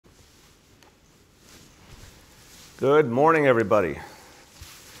Good morning, everybody.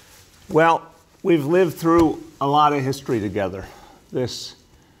 Well, we've lived through a lot of history together. This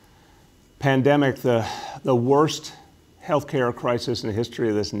pandemic, the worst healthcare crisis in the history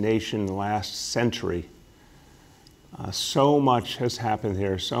of this nation in the last century. So much has happened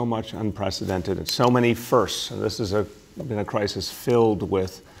here, so much unprecedented, and so many firsts. And this has been a crisis filled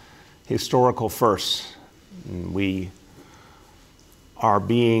with historical firsts. And we are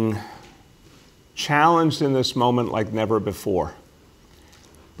being challenged in this moment like never before.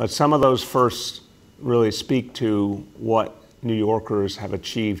 But some of those firsts really speak to what New Yorkers have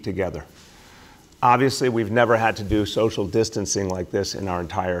achieved together. Obviously, we've never had to do social distancing like this in our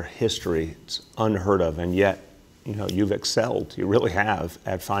entire history. It's unheard of, and yet, you've excelled. You really have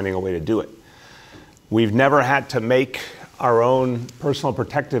at finding a way to do it. We've never had to make our own personal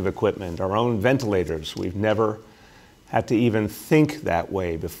protective equipment, our own ventilators. We've never had to even think that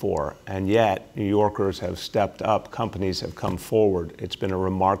way before, and yet New Yorkers have stepped up, companies have come forward. It's been a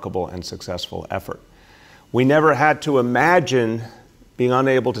remarkable and successful effort. We never had to imagine being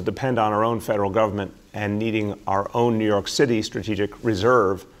unable to depend on our own federal government and needing our own New York City strategic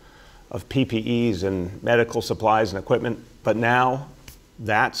reserve of PPEs and medical supplies and equipment, but now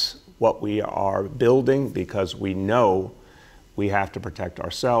that's what we are building because we know we have to protect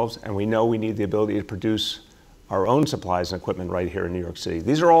ourselves, and we know we need the ability to produce our own supplies and equipment right here in New York City.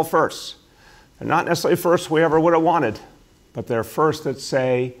 These are all firsts. They're not necessarily firsts we ever would have wanted, but they're firsts that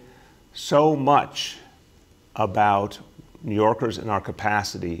say so much about New Yorkers and our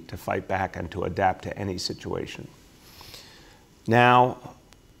capacity to fight back and to adapt to any situation. Now,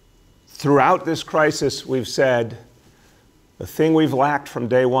 throughout this crisis, we've said the thing we've lacked from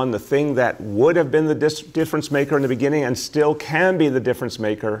day one, the thing that would have been the difference maker in the beginning and still can be the difference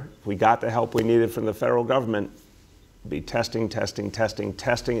maker if we got the help we needed from the federal government, be testing, testing, testing.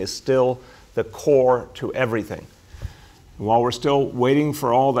 Testing is still the core to everything. And while we're still waiting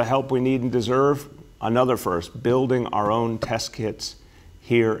for all the help we need and deserve, another first, building our own test kits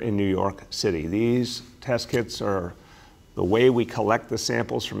here in New York City. These test kits are the way we collect the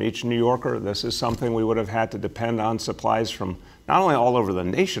samples from each New Yorker. This is something we would have had to depend on supplies from not only all over the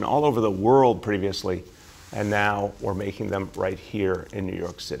nation, all over the world previously, and now we're making them right here in New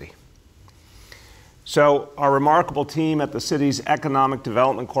York City. So our remarkable team at the city's Economic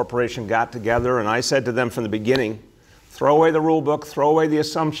Development Corporation got together, and I said to them from the beginning, throw away the rule book, throw away the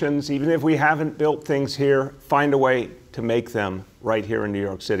assumptions. Even if we haven't built things here, find a way to make them right here in New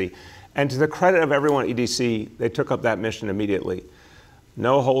York City. And to the credit of everyone at EDC, they took up that mission immediately.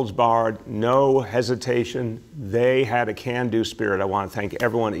 No holds barred, no hesitation. They had a can-do spirit. I want to thank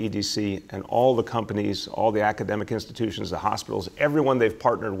everyone at EDC and all the companies, all the academic institutions, the hospitals, everyone they've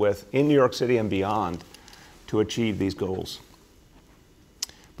partnered with in New York City and beyond to achieve these goals.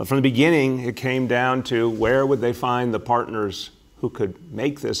 But from the beginning, it came down to where would they find the partners who could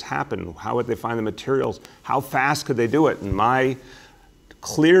make this happen? How would they find the materials? How fast could they do it? And my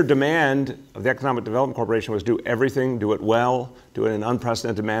clear demand of the Economic Development Corporation was do everything, do it well, do it in an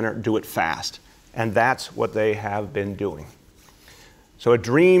unprecedented manner, do it fast. And that's what they have been doing. So a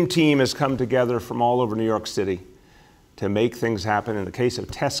dream team has come together from all over New York City to make things happen. In the case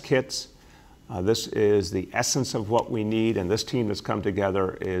of test kits, this is the essence of what we need, and this team that's come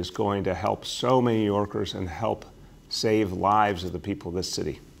together is going to help so many New Yorkers and help save lives of the people of this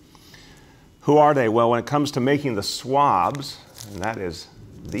city. Who are they? Well, when it comes to making the swabs, and that is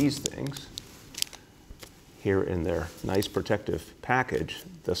these things here in their nice protective package,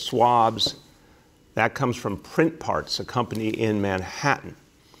 the swabs, that comes from Print Parts, a company in Manhattan.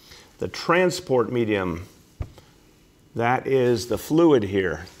 The transport medium, that is the fluid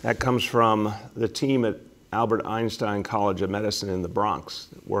here. That comes from the team at Albert Einstein College of Medicine in the Bronx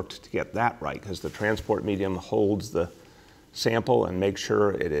that worked to get that right, because the transport medium holds the sample and makes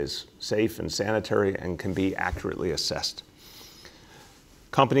sure it is safe and sanitary and can be accurately assessed.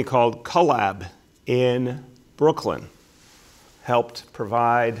 A company called Collab in Brooklyn helped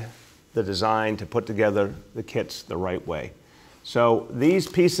provide the design to put together the kits the right way. So these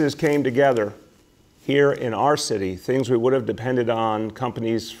pieces came together here in our city, things we would have depended on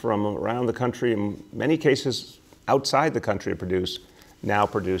companies from around the country, in many cases outside the country to produce, now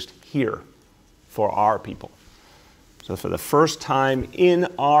produced here for our people. So for the first time in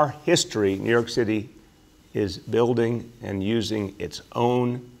our history, New York City is building and using its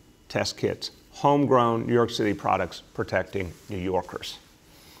own test kits, homegrown New York City products protecting New Yorkers.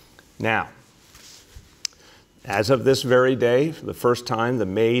 Now, as of this very day, for the first time, the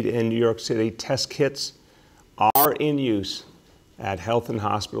Made in New York City test kits are in use at health and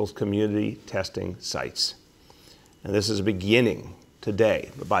hospitals community testing sites. And this is a beginning today.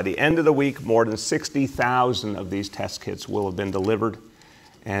 But by the end of the week, more than 60,000 of these test kits will have been delivered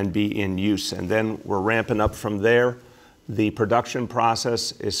and be in use. And then we're ramping up from there. The production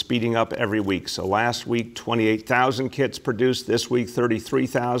process is speeding up every week. So last week, 28,000 kits produced. This week,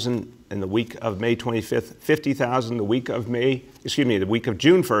 33,000. In the week of May 25th, 50,000. The week of the week of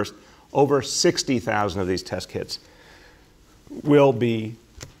June 1st, over 60,000 of these test kits will be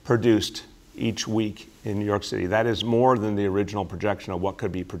produced each week in New York City. That is more than the original projection of what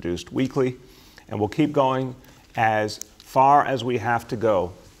could be produced weekly. And we'll keep going as far as we have to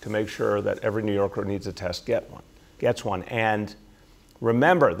go to make sure that every New Yorker who needs a test gets one. And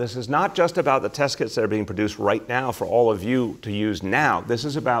remember, this is not just about the test kits that are being produced right now for all of you to use now. This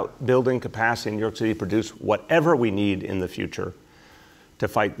is about building capacity in New York City to produce whatever we need in the future to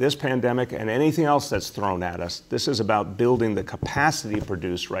fight this pandemic and anything else that's thrown at us. This is about building the capacity to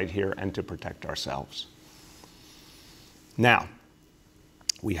produce right here and to protect ourselves. Now,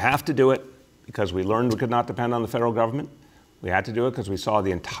 we have to do it because we learned we could not depend on the federal government. We had to do it because we saw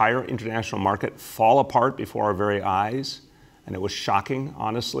the entire international market fall apart before our very eyes. And it was shocking,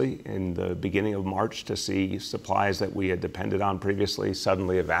 honestly, in the beginning of March to see supplies that we had depended on previously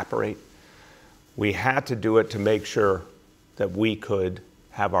suddenly evaporate. We had to do it to make sure that we could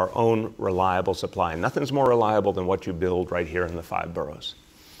have our own reliable supply. And nothing's more reliable than what you build right here in the 5 boroughs.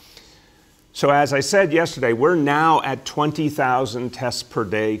 So as I said yesterday, we're now at 20,000 tests per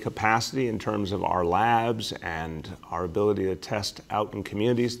day capacity in terms of our labs and our ability to test out in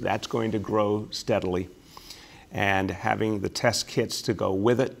communities. That's going to grow steadily. And having the test kits to go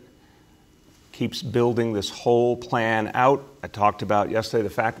with it keeps building this whole plan out. I talked about yesterday the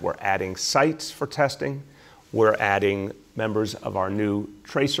fact we're adding sites for testing. We're adding members of our new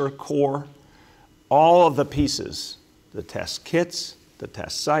tracer corps. All of the pieces, the test kits, the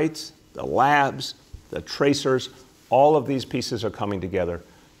test sites, the labs, the tracers, all of these pieces are coming together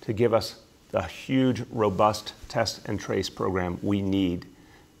to give us the huge, robust test and trace program we need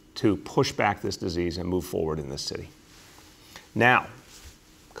to push back this disease and move forward in this city. Now,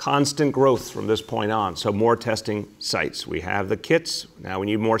 constant growth from this point on, so more testing sites. We have the kits, now we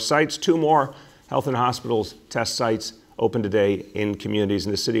need more sites, 2 more health and hospitals test sites open today in communities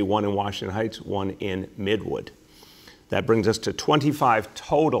in the city, 1 in Washington Heights, 1 in Midwood. That brings us to 25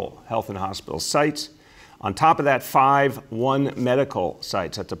 total health and hospital sites. On top of that, 5 One Medical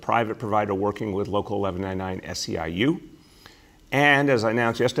sites. That's a private provider working with Local 1199 SEIU. And as I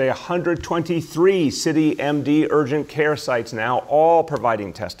announced yesterday, 123 City MD urgent care sites now, all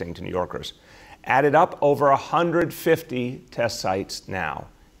providing testing to New Yorkers. Added up, over 150 test sites now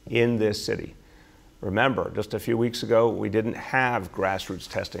in this city. Remember, just a few weeks ago, we didn't have grassroots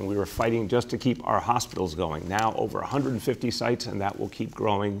testing. We were fighting just to keep our hospitals going. Now over 150 sites, and that will keep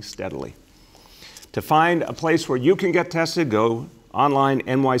growing steadily. To find a place where you can get tested, go online,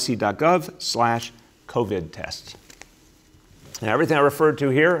 nyc.gov/COVID tests. Now, everything I referred to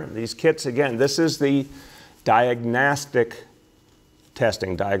here, these kits, again, this is the diagnostic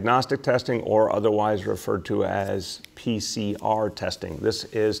testing, or otherwise referred to as PCR testing. This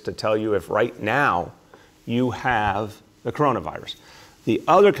is to tell you if right now you have the coronavirus. The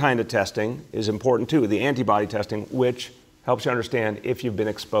other kind of testing is important too, the antibody testing, which helps you understand if you've been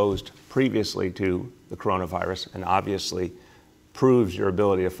exposed previously to the coronavirus and obviously proves your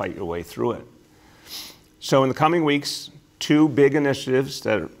ability to fight your way through it. So in the coming weeks, 2 big initiatives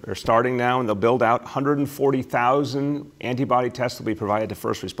that are starting now, and they'll build out 140,000 antibody tests will be provided to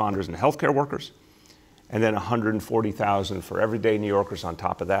first responders and healthcare workers, and then 140,000 for everyday New Yorkers on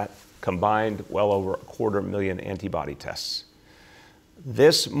top of that, combined well over 250,000 antibody tests.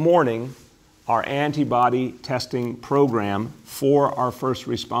 This morning, our antibody testing program for our first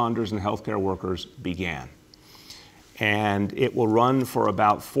responders and healthcare workers began. And it will run for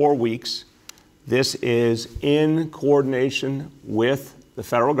about 4 weeks. This is in coordination with the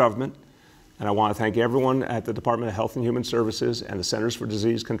federal government, and I want to thank everyone at the Department of Health and Human Services and the Centers for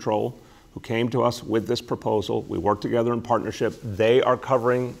Disease Control who came to us with this proposal. We worked together in partnership. They are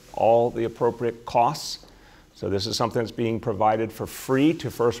covering all the appropriate costs. So this is something that's being provided for free to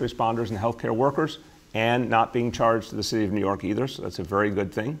first responders and healthcare workers and not being charged to the City of New York either, so that's a very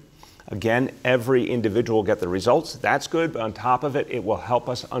good thing. Again, every individual will get the results. That's good, but on top of it, it will help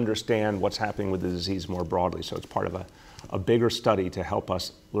us understand what's happening with the disease more broadly. So it's part of a bigger study to help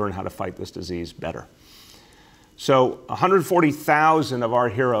us learn how to fight this disease better. So 140,000 of our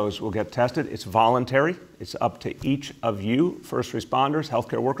heroes will get tested. It's voluntary. It's up to each of you, first responders,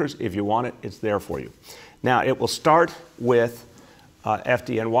 healthcare workers. If you want it, it's there for you. Now, it will start with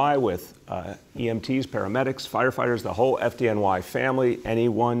FDNY, with EMTs, paramedics, firefighters, the whole FDNY family.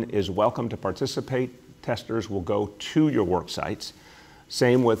 Anyone is welcome to participate. Testers will go to your work sites.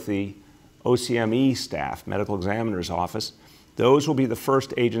 Same with the OCME staff, medical examiner's office. Those will be the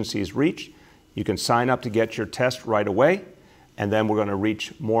first agencies reached. You can sign up to get your test right away, and then we're going to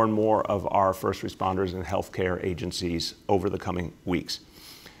reach more and more of our first responders and healthcare agencies over the coming weeks.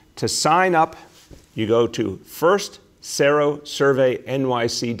 To sign up, you go to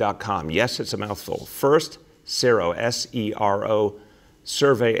firstserosurveynyc.com. Yes, it's a mouthful. First-Sero, S-E-R-O,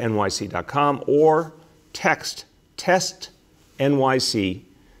 surveynyc.com, or text test NYC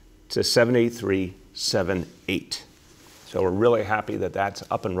to 78378. So we're really happy that that's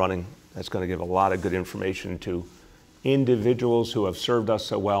up and running. That's going to give a lot of good information to individuals who have served us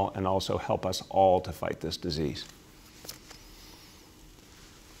so well and also help us all to fight this disease.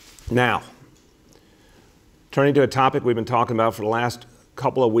 Now, turning to a topic we've been talking about for the last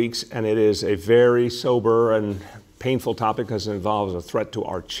couple of weeks, and it is a very sober and painful topic because it involves a threat to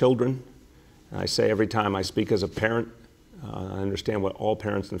our children. And I say every time I speak as a parent, I understand what all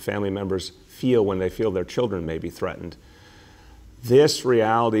parents and family members feel when they feel their children may be threatened. This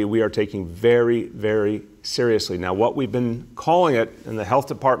reality we are taking very, very seriously. Now, what we've been calling it, and the health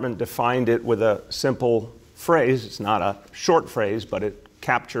department defined it with a simple phrase, it's not a short phrase, but it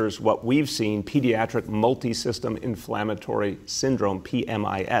captures what we've seen, pediatric multi-system inflammatory syndrome,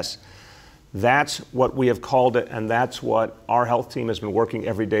 PMIS. That's what we have called it, and that's what our health team has been working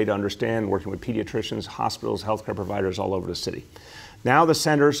every day to understand, working with pediatricians, hospitals, healthcare providers all over the city. Now the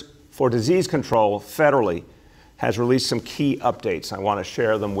Centers for Disease Control federally has released some key updates. I want to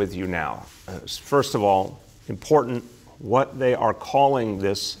share them with you now. First of all, important, what they are calling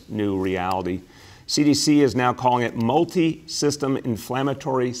this new reality. CDC is now calling it multi-system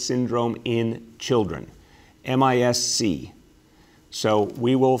inflammatory syndrome in children, MIS-C. So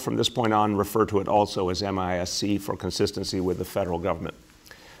we will, from this point on, refer to it also as MIS-C for consistency with the federal government.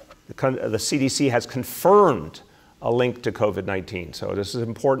 The CDC has confirmed a link to COVID-19. So this is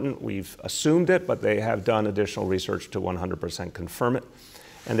important. We've assumed it, but they have done additional research to 100% confirm it.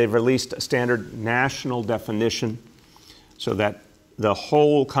 And they've released a standard national definition so that the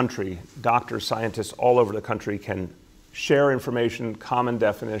whole country, doctors, scientists all over the country can share information, common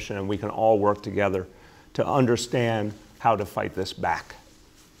definition, and we can all work together to understand how to fight this back.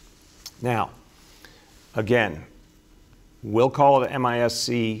 Now, again, we'll call it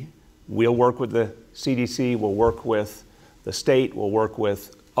MIS-C. We'll work with the CDC, we'll work with the state, we'll work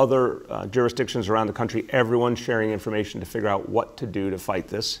with other jurisdictions around the country, everyone sharing information to figure out what to do to fight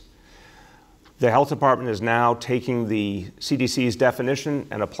this. The health department is now taking the CDC's definition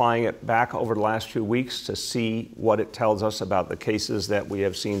and applying it back over the last few weeks to see what it tells us about the cases that we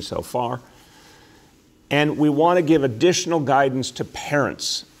have seen so far. And we want to give additional guidance to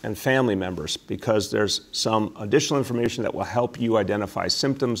parents and family members because there's some additional information that will help you identify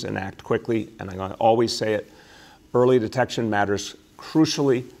symptoms and act quickly. And I'm going to always say it, early detection matters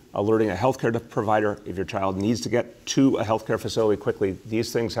crucially. Alerting a healthcare provider if your child needs to get to a healthcare facility quickly.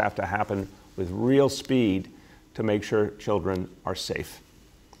 These things have to happen with real speed to make sure children are safe.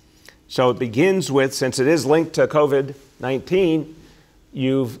 So it begins with, since it is linked to COVID-19,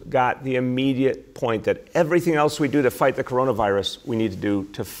 you've got the immediate point that everything else we do to fight the coronavirus, we need to do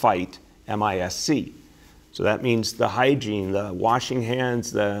to fight MIS-C. So that means the hygiene, the washing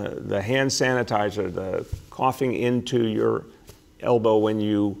hands, the hand sanitizer, the coughing into your elbow when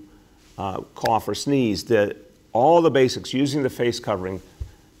you cough or sneeze, all the basics, using the face covering,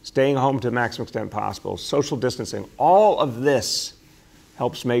 staying home to the maximum extent possible, social distancing, all of this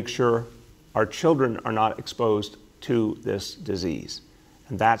helps make sure our children are not exposed to this disease.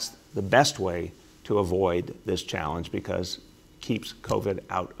 And that's the best way to avoid this challenge because it keeps COVID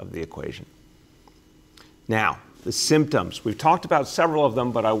out of the equation. Now, the symptoms. We've talked about several of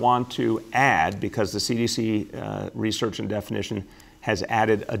them, but I want to add, because the CDC research and definition has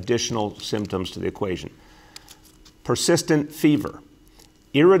added additional symptoms to the equation. Persistent fever,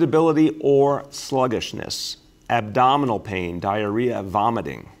 irritability or sluggishness, abdominal pain, diarrhea,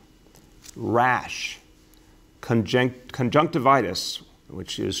 vomiting, rash, conjunctivitis,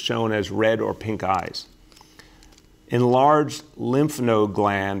 which is shown as red or pink eyes, enlarged lymph node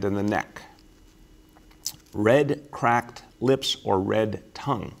gland in the neck, red cracked lips or red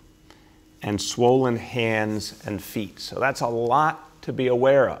tongue, and swollen hands and feet. So that's a lot to be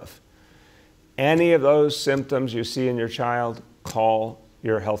aware of. Any of those symptoms you see in your child, call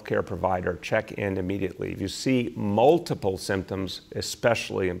your healthcare provider, check in immediately. If you see multiple symptoms,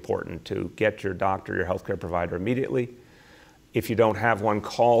 especially important to get your doctor, your healthcare provider immediately. If you don't have one,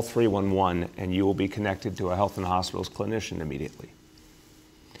 call 311 and you will be connected to a health and hospitals clinician immediately.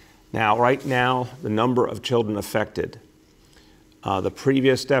 Now, right now, the number of children affected The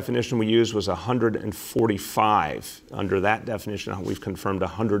previous definition we used was 145. Under that definition, we've confirmed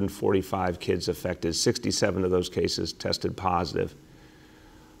 145 kids affected. 67 of those cases tested positive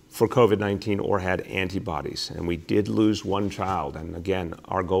for COVID-19 or had antibodies. And we did lose one child. And again,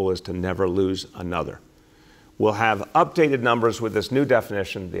 our goal is to never lose another. We'll have updated numbers with this new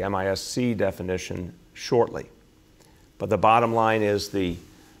definition, the MISC definition, shortly. But the bottom line is the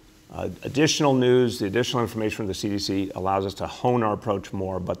additional news, the additional information from the CDC allows us to hone our approach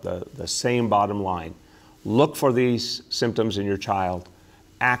more, but the same bottom line. Look for these symptoms in your child.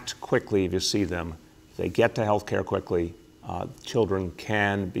 Act quickly if you see them. If they get to healthcare quickly, children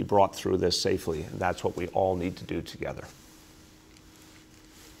can be brought through this safely, and that's what we all need to do together.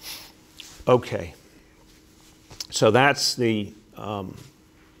 Okay, so that's the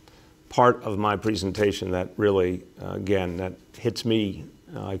part of my presentation that really, again, that hits me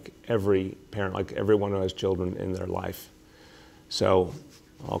like every parent, like everyone who has children in their life. So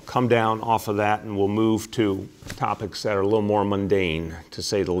I'll come down off of that and we'll move to topics that are a little more mundane, to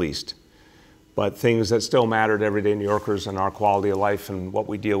say the least, but things that still matter to everyday New Yorkers and our quality of life and what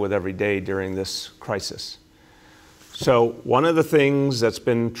we deal with every day during this crisis. So one of the things that's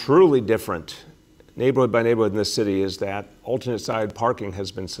been truly different, neighborhood by neighborhood in this city, is that alternate side parking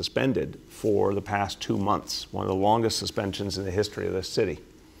has been suspended for the past 2 months, one of the longest suspensions in the history of this city.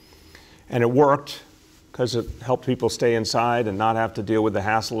 And it worked because it helped people stay inside and not have to deal with the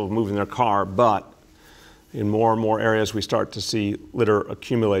hassle of moving their car, but in more and more areas we start to see litter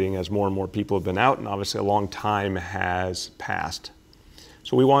accumulating as more and more people have been out, and obviously a long time has passed.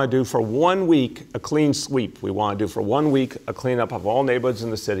 So we want to do for 1 week a clean sweep. We want to do for 1 week a cleanup of all neighborhoods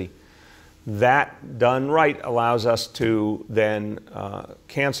in the city. That done right allows us to then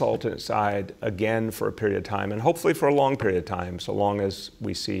cancel alternate side again for a period of time, and hopefully for a long period of time, so long as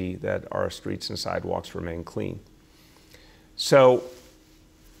we see that our streets and sidewalks remain clean. So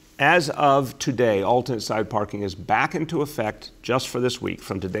as of today, alternate side parking is back into effect just for this week,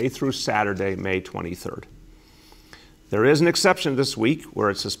 from today through Saturday, May 23rd. There is an exception this week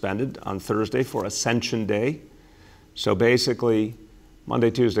where it's suspended on Thursday for Ascension Day. So basically,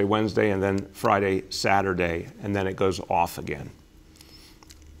 Monday, Tuesday, Wednesday, and then Friday, Saturday, and then it goes off again.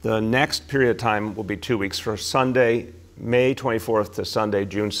 The next period of time will be 2 weeks, for Sunday, May 24th to Sunday,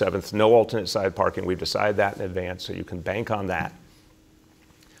 June 7th. No alternate side parking. We've decided that in advance, so you can bank on that.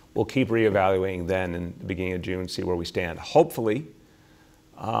 We'll keep reevaluating then in the beginning of June, see where we stand. Hopefully,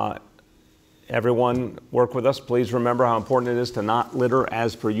 everyone work with us. Please remember how important it is to not litter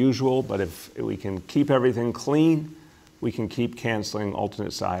as per usual, but if we can keep everything clean, we can keep canceling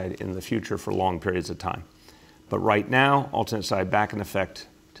alternate side in the future for long periods of time. But right now, alternate side back in effect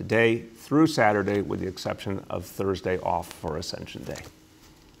today through Saturday, with the exception of Thursday off for Ascension Day.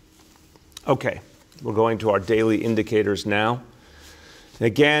 Okay, we're going to our daily indicators now.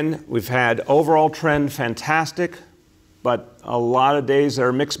 Again, we've had overall trend fantastic, but a lot of days that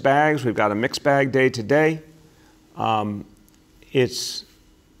are mixed bags. We've got a mixed bag day today. It's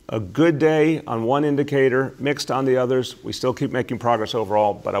a good day on one indicator, mixed on the others. We still keep making progress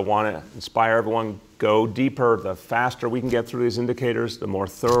overall, but I want to inspire everyone, go deeper. The faster we can get through these indicators, the more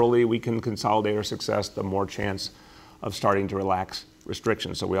thoroughly we can consolidate our success, the more chance of starting to relax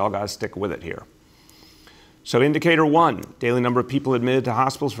restrictions. So we all got to stick with it here. So indicator 1, daily number of people admitted to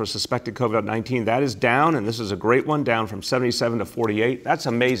hospitals for suspected COVID-19. That is down, and this is a great one, down from 77 to 48. That's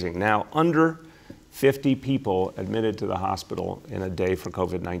amazing. Now, under 50 people admitted to the hospital in a day for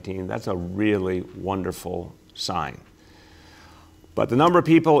COVID-19. That's a really wonderful sign. But the number of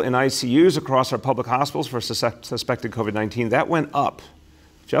people in ICUs across our public hospitals for suspected COVID-19, that went up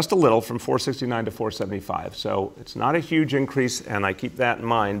just a little, from 469 to 475. So it's not a huge increase, and I keep that in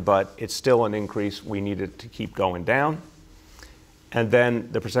mind, but it's still an increase. We need it to keep going down. And then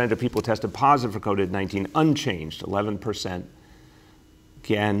the percentage of people tested positive for COVID-19 unchanged, 11%.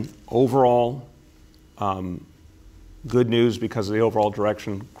 Again, overall, good news because of the overall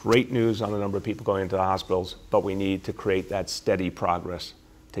direction, great news on the number of people going into the hospitals, but we need to create that steady progress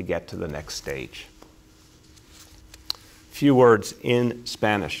to get to the next stage. Few words in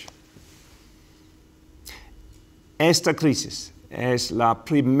Spanish. Esta crisis es la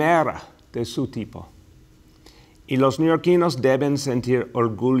primera de su tipo, y los neoyorquinos deben sentir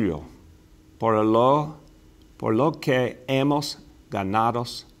orgullo por lo que hemos ganado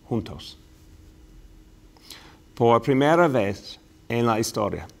juntos. Por primera vez en la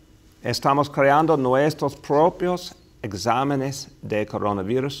historia, estamos creando nuestros propios exámenes de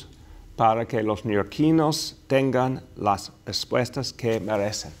coronavirus para que los neoyorquinos tengan las respuestas que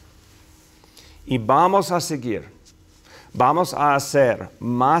merecen. Y vamos a seguir, vamos a hacer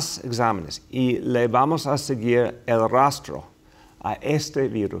más exámenes y le vamos a seguir el rastro a este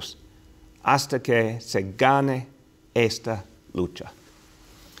virus hasta que se gane esta lucha.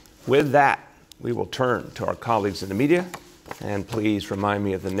 With that, we will turn to our colleagues in the media, and please remind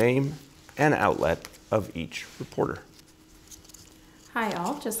me of the name and outlet of each reporter. Hi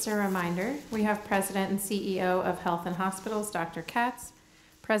all, just a reminder, we have President and CEO of Health and Hospitals, Dr. Katz,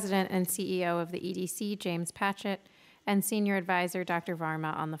 President and CEO of the EDC, James Patchett, and Senior Advisor, Dr.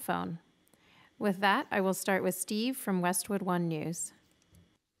 Varma, on the phone. With that, I will start with Steve from Westwood One News.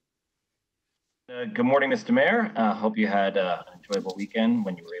 Good morning, Mr. Mayor. Hope you had an enjoyable weekend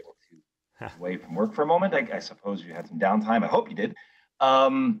when you were able to away from work for a moment. I suppose you had some downtime. I hope you did.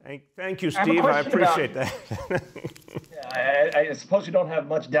 Thank you, Steve. I appreciate that. I suppose you don't have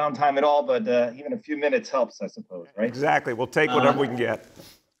much downtime at all, but even a few minutes helps, I suppose, right? Exactly. We'll take whatever we can get.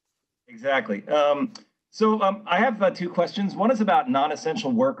 Exactly. I have two questions. One is about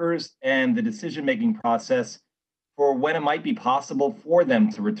non-essential workers and the decision-making process for when it might be possible for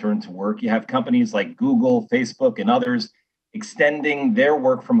them to return to work. You have companies like Google, Facebook, and others extending their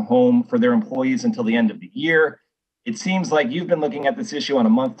work from home for their employees until the end of the year. It seems like you've been looking at this issue on a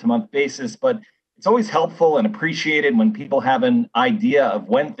month-to-month basis, but it's always helpful and appreciated when people have an idea of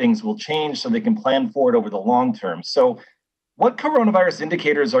when things will change so they can plan for it over the long term. So what coronavirus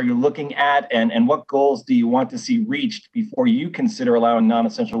indicators are you looking at, and what goals do you want to see reached before you consider allowing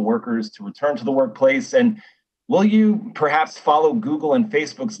non-essential workers to return to the workplace? And will you perhaps follow Google and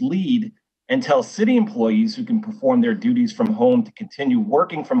Facebook's lead and tell city employees who can perform their duties from home to continue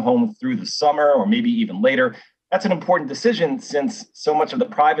working from home through the summer or maybe even later? That's an important decision since so much of the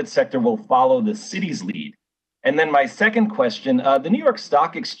private sector will follow the city's lead. And then my second question, the New York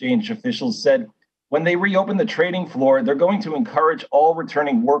Stock Exchange officials said when they reopen the trading floor, they're going to encourage all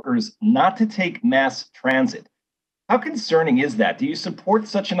returning workers not to take mass transit. How concerning is that? Do you support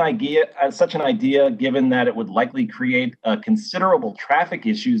such an idea, given that it would likely create considerable traffic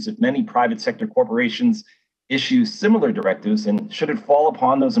issues if many private sector corporations issue similar directives? And should it fall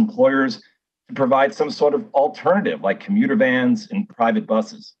upon those employers to provide some sort of alternative like commuter vans and private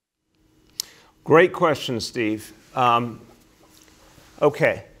buses? Great question, Steve.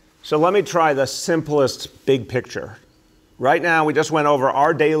 Okay, so let me try the simplest big picture. Right now, we just went over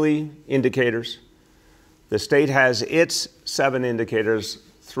our daily indicators. The state has its 7 indicators,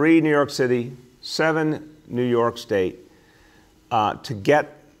 3 New York City, 7 New York State. To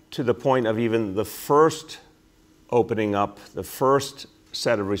get to the point of even the first opening up, the first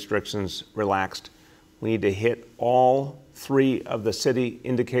set of restrictions relaxed, we need to hit all 3 of the city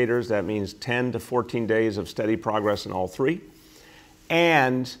indicators. That means 10 to 14 days of steady progress in all 3.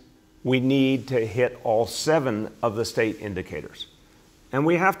 And we need to hit all 7 of the state indicators. And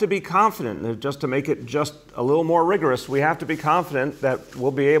we have to be confident, just to make it just a little more rigorous, we have to be confident that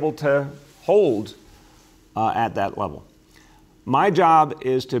we'll be able to hold at that level. My job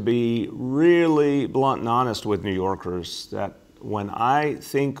is to be really blunt and honest with New Yorkers that when I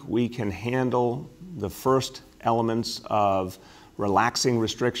think we can handle the first elements of relaxing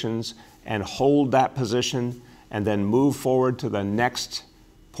restrictions and hold that position and then move forward to the next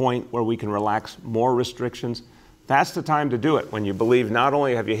point where we can relax more restrictions, that's the time to do it, when you believe not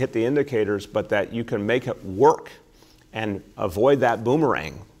only have you hit the indicators, but that you can make it work and avoid that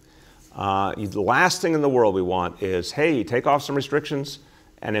boomerang. The last thing in the world we want is, hey, take off some restrictions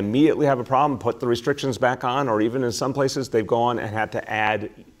and immediately have a problem, put the restrictions back on, or even in some places they've gone and had to add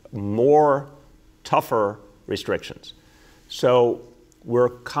more tougher restrictions. So we're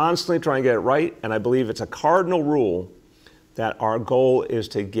constantly trying to get it right, and I believe it's a cardinal rule that our goal is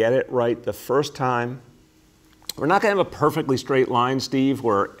to get it right the first time. We're not going to have a perfectly straight line, Steve,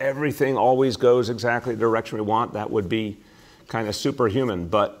 where everything always goes exactly the direction we want. That would be kind of superhuman.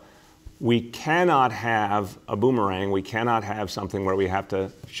 But we cannot have a boomerang. We cannot have something where we have to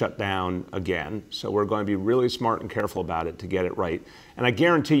shut down again. So we're going to be really smart and careful about it to get it right. And I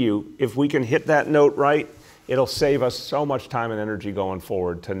guarantee you, if we can hit that note right, it'll save us so much time and energy going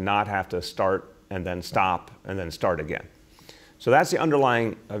forward to not have to start and then stop and then start again. So that's the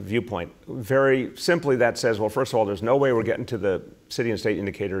underlying viewpoint. Very simply, that says, well, first of all, there's no way we're getting to the city and state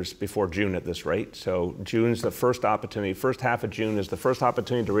indicators before June at this rate. So June's the first opportunity. First half of June is the first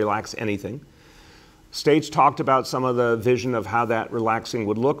opportunity to relax anything. States talked about some of the vision of how that relaxing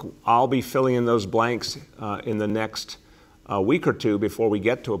would look. I'll be filling in those blanks in the next week or two before we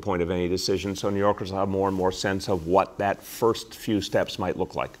get to a point of any decision, so New Yorkers will have more and more sense of what that first few steps might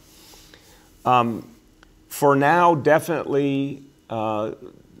look like. For now, definitely,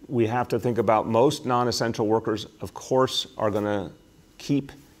 we have to think about most non-essential workers, of course, are going to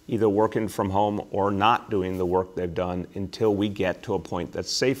keep either working from home or not doing the work they've done until we get to a point that's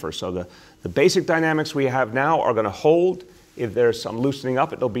safer. So the basic dynamics we have now are going to hold, If there's some loosening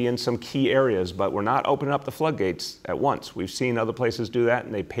up, it'll be in some key areas, but we're not opening up the floodgates at once. We've seen other places do that,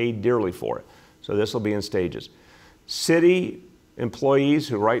 and they paid dearly for it. So this will be in stages. City employees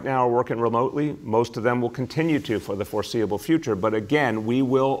who right now are working remotely, most of them will continue to for the foreseeable future. But again, we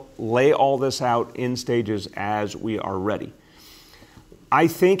will lay all this out in stages as we are ready. I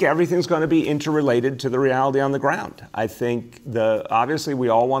think everything's going to be interrelated to the reality on the ground. I think obviously we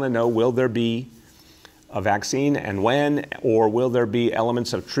all want to know, will there be a vaccine and when, or will there be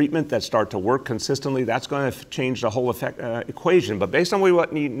elements of treatment that start to work consistently? That's going to change the whole equation. But based on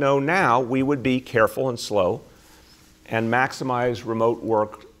what we know now, we would be careful and slow and maximize remote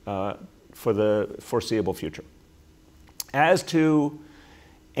work for the foreseeable future. As to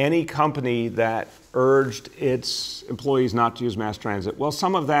any company that urged its employees not to use mass transit, well,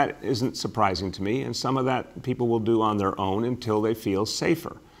 some of that isn't surprising to me, and some of that people will do on their own until they feel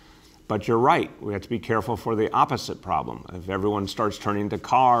safer. But you're right, we have to be careful for the opposite problem. If everyone starts turning to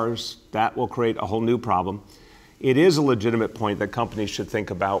cars, that will create a whole new problem. It is a legitimate point that companies should think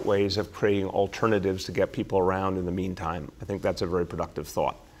about ways of creating alternatives to get people around in the meantime. I think that's a very productive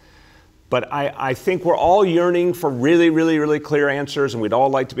thought. But I think we're all yearning for really, really, really clear answers, and we'd all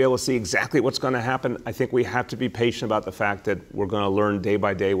like to be able to see exactly what's going to happen. I think we have to be patient about the fact that we're going to learn day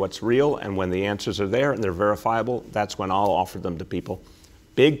by day what's real, and when the answers are there and they're verifiable, that's when I'll offer them to people.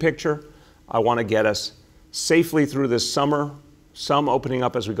 Big picture, I want to get us safely through this summer, some opening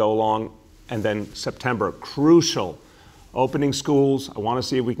up as we go along, and then September, crucial. Opening schools, I want to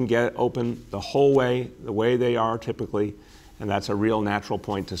see if we can get it open the whole way, the way they are typically, and that's a real natural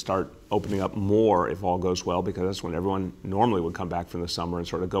point to start opening up more if all goes well, because that's when everyone normally would come back from the summer and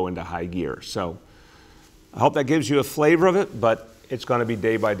sort of go into high gear. So I hope that gives you a flavor of it, but it's going to be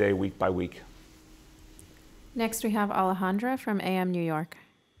day by day, week by week. Next, we have Alejandra from AM New York.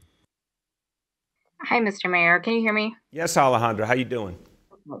 Hi, Mr. Mayor. Can you hear me? Yes, Alejandra. How you doing?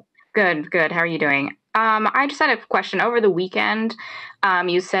 Good, good. How are you doing? I just had a question. Over the weekend,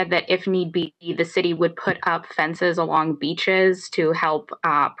 you said that if need be, the city would put up fences along beaches to help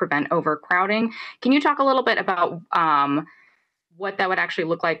prevent overcrowding. Can you talk a little bit about what that would actually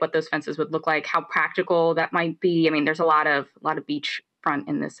look like, what those fences would look like, how practical that might be? I mean, there's a lot of beach front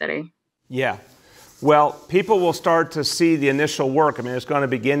in this city. Yeah. Well, people will start to see the initial work. I mean, it's going to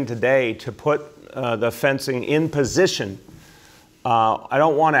begin today to put the fencing in position. I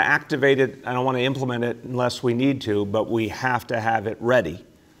don't want to activate it, I don't want to implement it unless we need to, but we have to have it ready.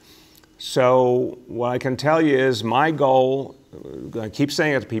 So what I can tell you is my goal, I keep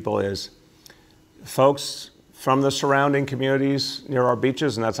saying it to people, is folks from the surrounding communities near our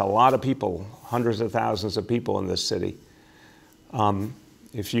beaches, and that's a lot of people, hundreds of thousands of people in this city.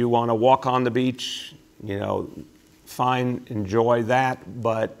 If you want to walk on the beach, fine, enjoy that,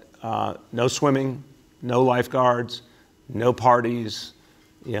 but no swimming, no lifeguards, no parties,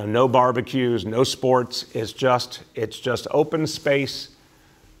 no barbecues, no sports. It's just open space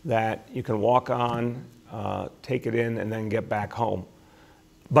that you can walk on, take it in, and then get back home.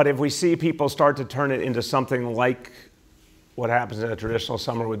 But if we see people start to turn it into something like what happens in a traditional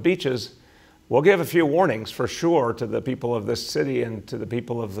summer with beaches, we'll give a few warnings for sure to the people of this city and to the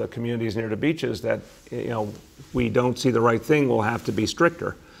people of the communities near the beaches that, if we don't see the right thing, we'll have to be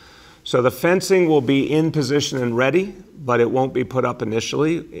stricter. So the fencing will be in position and ready, but it won't be put up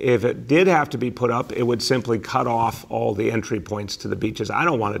initially. If it did have to be put up, it would simply cut off all the entry points to the beaches. I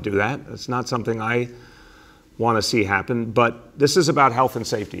don't want to do that. It's not something I want to see happen, but this is about health and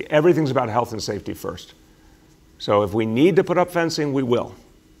safety. Everything's about health and safety first. So if we need to put up fencing, we will.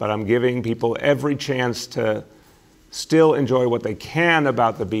 But I'm giving people every chance to still enjoy what they can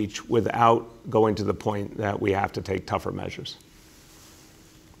about the beach without going to the point that we have to take tougher measures.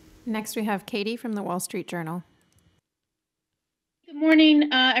 Next, we have Katie from the Wall Street Journal. Good morning,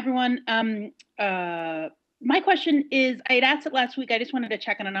 everyone. My question is, I had asked it last week. I just wanted to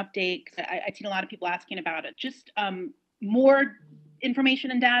check on an update because I've seen a lot of people asking about it. Just more information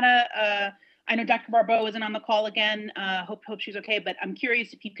and data. I know Dr. Barbeau isn't on the call again. Hope she's okay. But I'm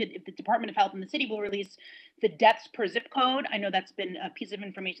curious if the Department of Health in the city will release the deaths per zip code. I know that's been a piece of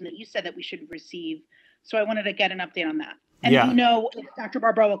information that you said that we should receive. So I wanted to get an update on that. And if Dr.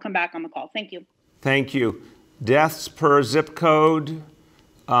 Barbeau will come back on the call. Thank you. Thank you. Deaths per zip code,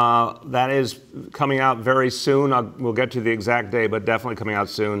 that is coming out very soon. We'll get to the exact day, but definitely coming out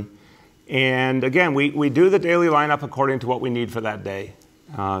soon. And again, we do the daily lineup according to what we need for that day.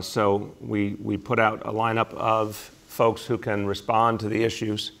 So we put out a lineup of folks who can respond to the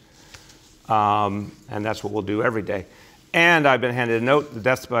issues, and that's what we'll do every day. And I've been handed a note, the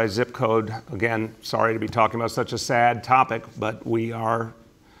deaths by zip code. Again, sorry to be talking about such a sad topic, but we are,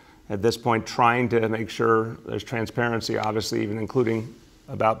 at this point trying to make sure there's transparency, obviously, even including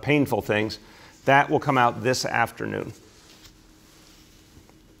about painful things. That will come out this afternoon.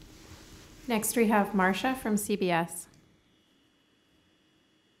 Next, we have Marcia from CBS.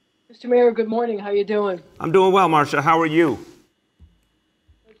 Mr. Mayor, good morning. How are you doing? I'm doing well, Marcia. How are you?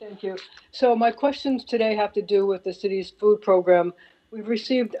 Thank you. So my questions today have to do with the city's food program. We've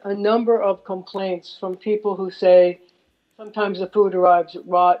received a number of complaints from people who say sometimes the food arrives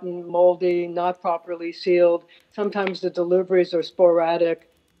rotten, moldy, not properly sealed. Sometimes the deliveries are sporadic.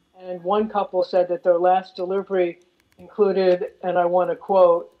 And one couple said that their last delivery included, and I want to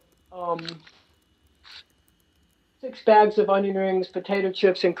quote, 6 bags of onion rings, potato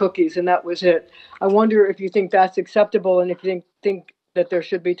chips, and cookies, and that was it. I wonder if you think that's acceptable and if you think that there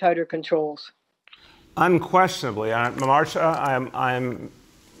should be tighter controls. Unquestionably. Marcia, I'm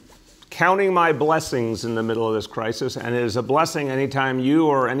counting my blessings in the middle of this crisis, and it is a blessing anytime you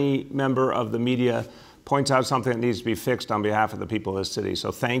or any member of the media points out something that needs to be fixed on behalf of the people of this city.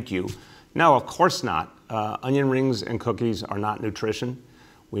 So thank you. No, of course not. Onion rings and cookies are not nutrition.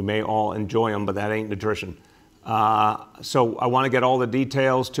 We may all enjoy them, but that ain't nutrition. So I want to get all the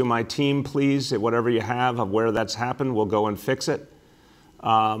details to my team, please. Whatever you have of where that's happened, we'll go and fix it.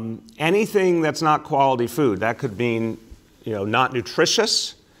 Anything that's not quality food, that could mean, not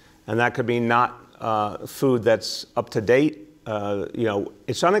nutritious, and that could mean not food that's up to date.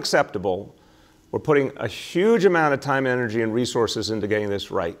 It's unacceptable. We're putting a huge amount of time, energy, and resources into getting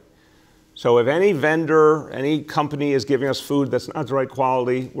this right. So if any vendor, any company is giving us food that's not the right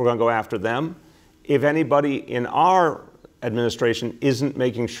quality, we're going to go after them. If anybody in our administration isn't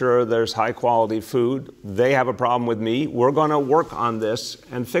making sure there's high quality food, they have a problem with me. We're going to work on this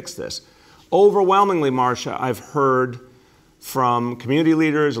and fix this. Overwhelmingly, Marcia, I've heard from community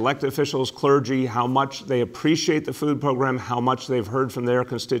leaders, elected officials, clergy, how much they appreciate the food program, how much they've heard from their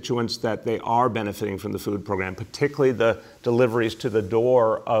constituents that they are benefiting from the food program, particularly the deliveries to the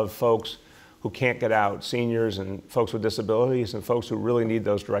door of folks who can't get out, seniors and folks with disabilities and folks who really need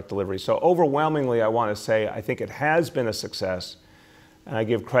those direct deliveries. So overwhelmingly, I want to say I think it has been a success. And I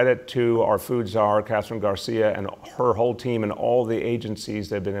give credit to our food czar, Catherine Garcia, and her whole team and all the agencies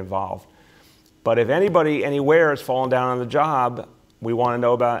that have been involved. But if anybody anywhere has fallen down on the job, we want to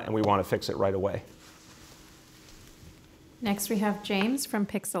know about it and we want to fix it right away. Next, we have James from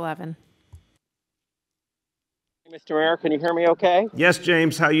Pix 11. Mr. Mayor, can you hear me okay? Yes,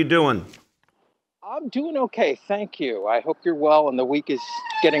 James, how you doing? I'm doing okay, thank you. I hope you're well and the week is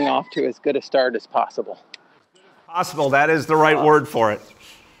getting off to as good a start as possible. Possible, that is the right word for it.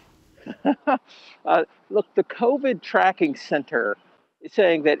 Look, the COVID Tracking Center is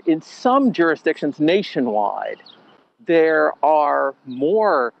saying that in some jurisdictions nationwide, there are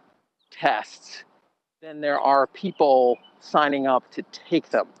more tests than there are people signing up to take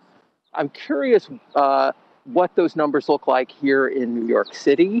them. I'm curious what those numbers look like here in New York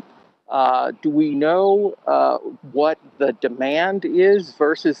City. Do we know what the demand is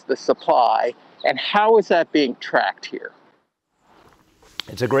versus the supply, and how is that being tracked here?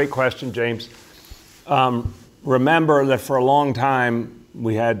 It's a great question, James. Remember that for a long time,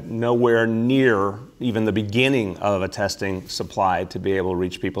 we had nowhere near even the beginning of a testing supply to be able to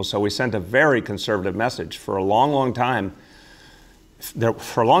reach people. So we sent a very conservative message. For a long, long time, there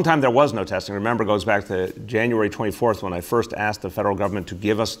was no testing. Remember, it goes back to January 24th when I first asked the federal government to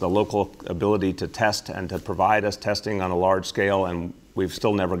give us the local ability to test and to provide us testing on a large scale, and we've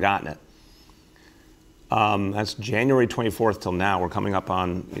still never gotten it. That's January 24th till now. We're coming up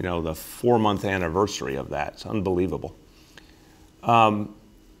on, the 4-month anniversary of that. It's unbelievable. But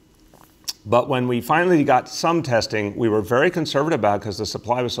when we finally got some testing, we were very conservative about it because the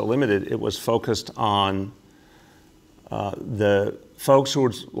supply was so limited. It was focused on the folks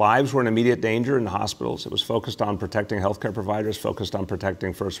whose lives were in immediate danger in the hospitals. It was focused on protecting healthcare providers, focused on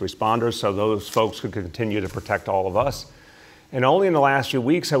protecting first responders, so those folks could continue to protect all of us. And only in the last few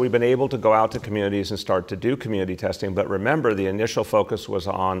weeks have we been able to go out to communities and start to do community testing. But remember, the initial focus was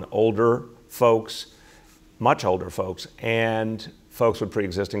on older folks, much older folks, and folks with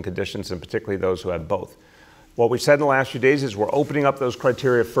pre-existing conditions, and particularly those who had both. What we've said in the last few days is we're opening up those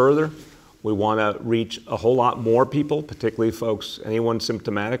criteria further. We want to reach a whole lot more people, particularly folks, anyone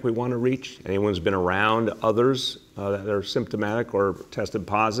symptomatic we want to reach, anyone who's been around others that are symptomatic or tested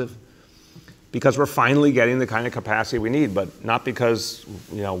positive, because we're finally getting the kind of capacity we need, but not because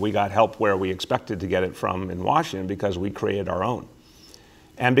we got help where we expected to get it from in Washington, because we created our own,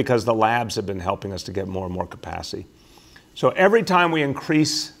 and because the labs have been helping us to get more and more capacity. So every time we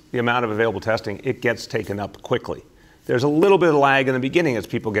increase the amount of available testing, it gets taken up quickly. There's a little bit of lag in the beginning as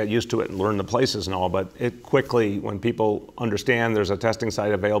people get used to it and learn the places and all, but it quickly, when people understand there's a testing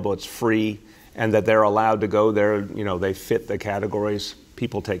site available, it's free, and that they're allowed to go there, they fit the categories,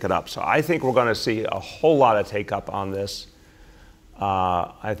 people take it up. So I think we're going to see a whole lot of take up on this.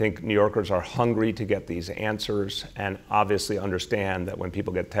 I think New Yorkers are hungry to get these answers and obviously understand that when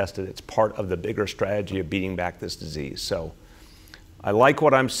people get tested, it's part of the bigger strategy of beating back this disease. So I like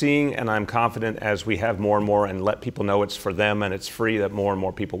what I'm seeing, and I'm confident as we have more and more and let people know it's for them and it's free, that more and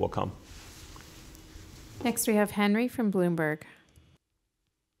more people will come. Next, we have Henry from Bloomberg.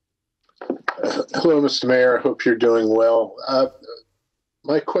 Hello, Mr. Mayor. I hope you're doing well.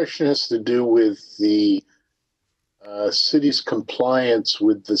 My question has to do with the city's compliance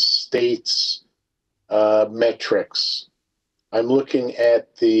with the state's metrics. I'm looking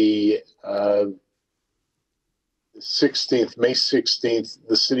at the 16th, May 16th,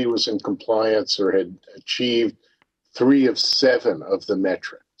 the city was in compliance or had achieved 3 of 7 of the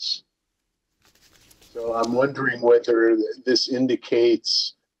metrics. So I'm wondering whether this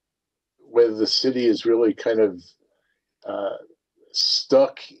indicates whether the city is really kind of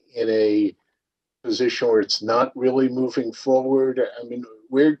stuck in a position where it's not really moving forward. I mean,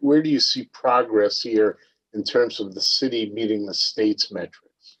 where do you see progress here in terms of the city meeting the state's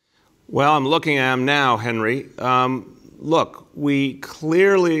metrics? Well, I'm looking at them now, Henry. Look, we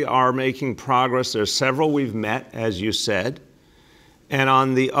clearly are making progress. There's several we've met, as you said. And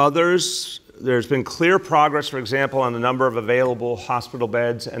on the others, there's been clear progress, for example, on the number of available hospital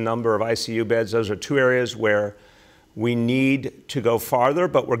beds and number of ICU beds. Those are 2 areas where we need to go farther,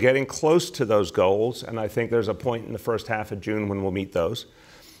 but we're getting close to those goals. And I think there's a point in the first half of June when we'll meet those.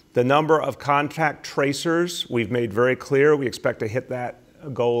 The number of contact tracers, we've made very clear. We expect to hit that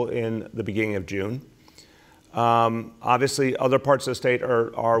goal in the beginning of June. Obviously, other parts of the state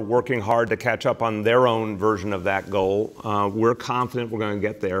are working hard to catch up on their own version of that goal. We're confident we're going to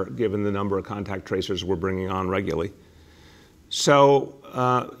get there, given the number of contact tracers we're bringing on regularly. So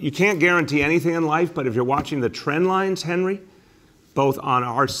you can't guarantee anything in life, but if you're watching the trend lines, Henry, both on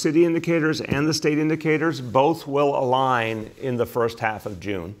our city indicators and the state indicators, both will align in the first half of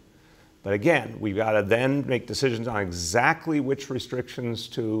June. But again, we've got to then make decisions on exactly which restrictions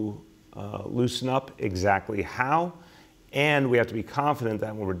to loosen up, exactly how, and we have to be confident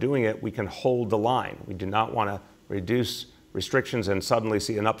that when we're doing it, we can hold the line. We do not want to reduce restrictions and suddenly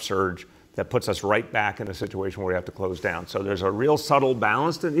see an upsurge that puts us right back in a situation where we have to close down. So there's a real subtle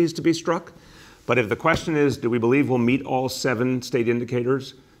balance that needs to be struck. But if the question is, do we believe we'll meet all 7 state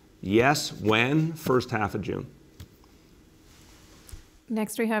indicators? Yes. When? First half of June.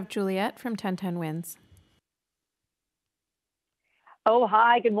 Next, we have Juliet from 1010 Wins. Oh,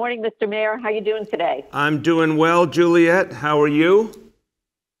 hi. Good morning, Mr. Mayor. How are you doing today? I'm doing well, Juliet. How are you?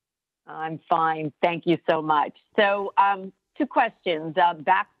 I'm fine. Thank you so much. So 2 questions.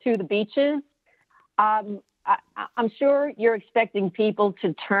 Back to the beaches. I'm sure you're expecting people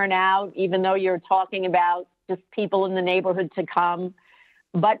to turn out, even though you're talking about just people in the neighborhood to come.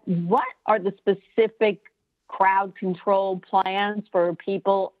 But what are the specific crowd control plans for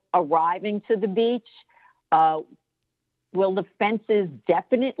people arriving to the beach? Will the fences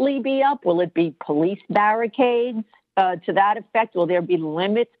definitely be up? Will it be police barricades to that effect? Will there be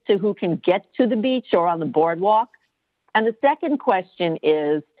limits to who can get to the beach or on the boardwalk? And the second question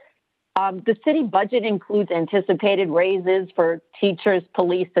is, the city budget includes anticipated raises for teachers,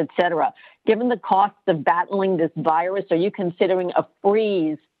 police, et cetera. Given the costs of battling this virus, are you considering a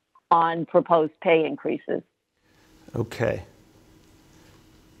freeze on proposed pay increases? Okay.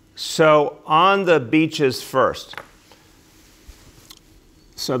 So on the beaches first.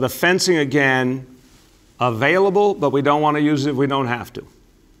 So the fencing, again, available, but we don't want to use it if we don't have to.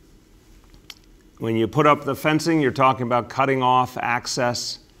 When you put up the fencing, you're talking about cutting off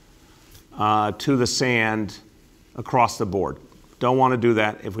access to the sand across the board. Don't want to do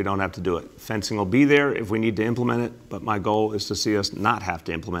that if we don't have to do it. Fencing will be there if we need to implement it, but my goal is to see us not have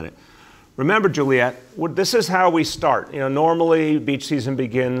to implement it. Remember, Juliet, this is how we start. Normally beach season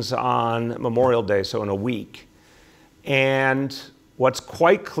begins on Memorial Day, so in a week. And what's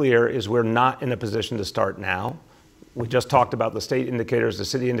quite clear is we're not in a position to start now. We just talked about the state indicators, the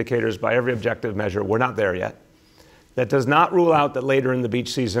city indicators, by every objective measure. We're not there yet. That does not rule out that later in the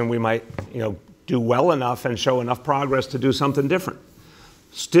beach season we might, do well enough and show enough progress to do something different.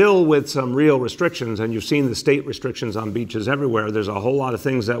 Still with some real restrictions, and you've seen the state restrictions on beaches everywhere. There's a whole lot of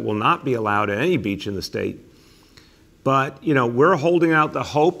things that will not be allowed at any beach in the state. But, we're holding out the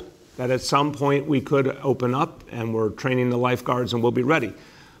hope that at some point we could open up, and we're training the lifeguards and we'll be ready.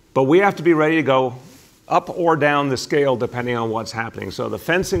 But we have to be ready to go up or down the scale depending on what's happening. So the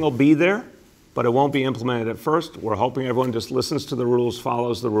fencing will be there. but it won't be implemented at first. We're hoping everyone just listens to the rules,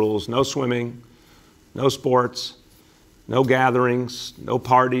 follows the rules. No swimming, no sports, no gatherings, no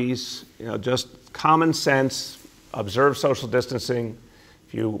parties, just common sense, observe social distancing.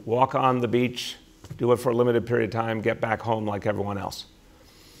 If you walk on the beach, do it for a limited period of time, get back home like everyone else.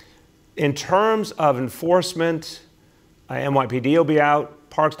 In terms of enforcement, NYPD will be out,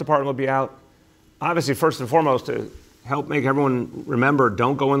 Parks Department will be out. Obviously, first and foremost, to help make everyone remember,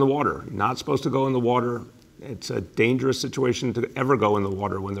 don't go in the water. You're not supposed to go in the water. It's a dangerous situation to ever go in the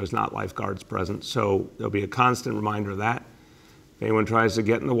water when there's not lifeguards present. So there'll be a constant reminder of that. If anyone tries to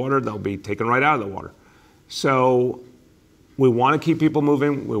get in the water, they'll be taken right out of the water. So we want to keep people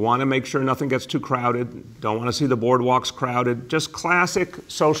moving. We want to make sure nothing gets too crowded. Don't want to see the boardwalks crowded. Just classic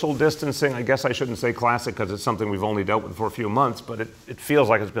social distancing. I guess I shouldn't say classic because it's something we've only dealt with for a few months, but it feels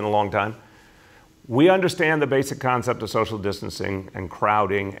like it's been a long time. We understand the basic concept of social distancing and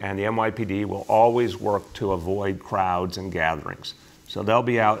crowding, and the NYPD will always work to avoid crowds and gatherings. So they'll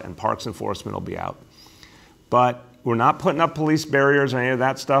be out, and Parks Enforcement will be out. But we're not putting up police barriers or any of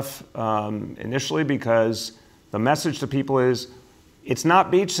that stuff initially, because the message to people is it's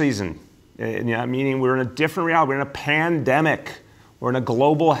not beach season. Meaning we're in a different reality. We're in a pandemic. We're in a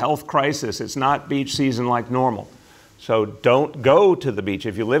global health crisis. It's not beach season like normal. So don't go to the beach.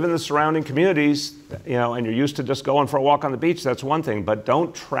 If you live in the surrounding communities, and you're used to just going for a walk on the beach, that's one thing. But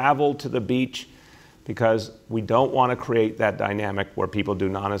don't travel to the beach, because we don't want to create that dynamic where people do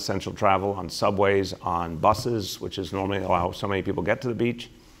non-essential travel on subways, on buses, which is normally how so many people get to the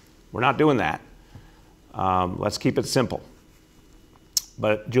beach. We're not doing that. Let's keep it simple.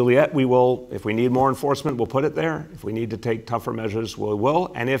 But Juliet, we will, if we need more enforcement, we'll put it there. If we need to take tougher measures, we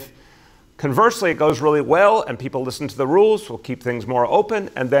will. And if conversely, it goes really well and people listen to the rules, we'll keep things more open,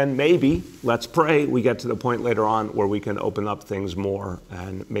 and then maybe, let's pray, we get to the point later on where we can open up things more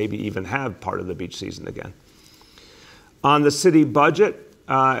and maybe even have part of the beach season again. On the city budget,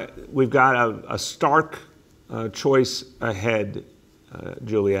 we've got a stark choice ahead,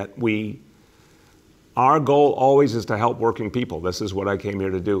 Juliet. Our goal always is to help working people. This is what I came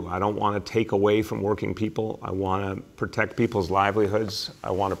here to do. I don't want to take away from working people. I want to protect people's livelihoods.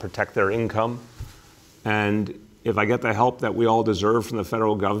 I want to protect their income. And if I get the help that we all deserve from the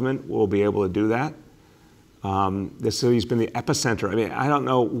federal government, we'll be able to do that. This city's been the epicenter. I mean, I don't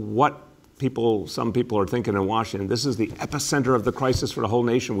know what some people are thinking in Washington. This is the epicenter of the crisis for the whole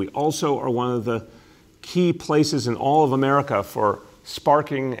nation. We also are one of the key places in all of America for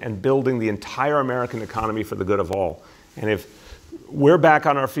sparking and building the entire American economy for the good of all. And if we're back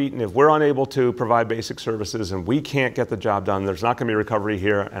on our feet and if we're unable to provide basic services and we can't get the job done, there's not going to be recovery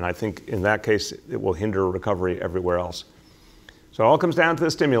here. And I think in that case, it will hinder recovery everywhere else. So it all comes down to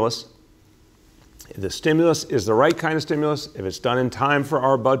the stimulus. If the stimulus is the right kind of stimulus, if it's done in time for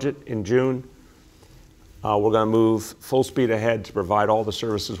our budget in June, we're going to move full speed ahead to provide all the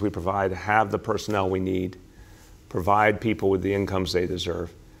services we provide, have the personnel we need, provide people with the incomes they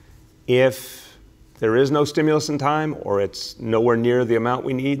deserve. If there is no stimulus in time or it's nowhere near the amount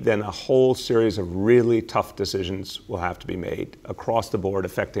we need, then a whole series of really tough decisions will have to be made across the board,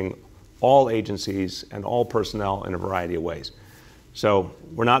 affecting all agencies and all personnel in a variety of ways. So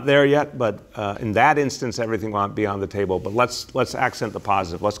we're not there yet, but in that instance, everything will be on the table. But let's accent the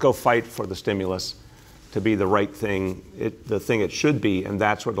positive. Let's go fight for the stimulus to be the right thing, the thing it should be, and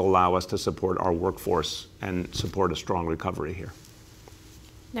that's what will allow us to support our workforce and support a strong recovery here.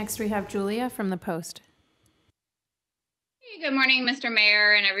 Next, we have Julia from the Post. Hey, good morning, Mr.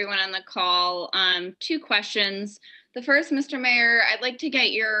 Mayor and everyone on the call. 2 questions. The first, Mr. Mayor, I'd like to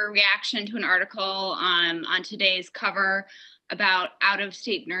get your reaction to an article on today's cover about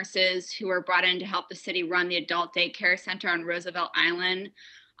out-of-state nurses who were brought in to help the city run the adult daycare center on Roosevelt Island.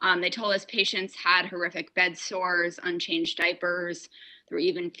 They told us patients had horrific bed sores, unchanged diapers. There were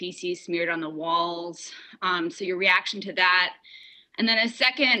even feces smeared on the walls. So your reaction to that. And then a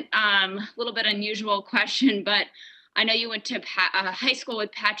second, little bit unusual question, but I know you went to high school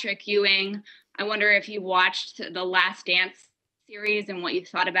with Patrick Ewing. I wonder if you watched the Last Dance series and what you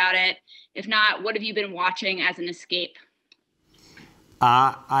thought about it. If not, what have you been watching as an escape?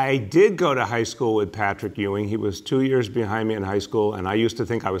 I did go to high school with Patrick Ewing. He was 2 years behind me in high school, and I used to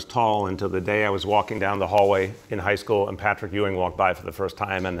think I was tall until the day I was walking down the hallway in high school and Patrick Ewing walked by for the first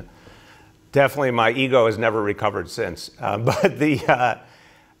time. And definitely my ego has never recovered since. And he's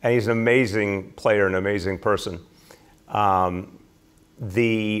an amazing player, an amazing person. I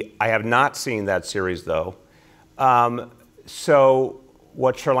have not seen that series though. So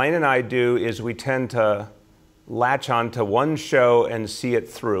what Charlene and I do is we tend to latch on to one show and see it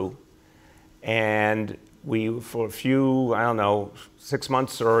through. And for a few, I don't know, 6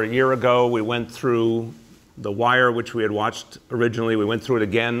 months or a year ago, we went through The Wire, which we had watched originally. We went through it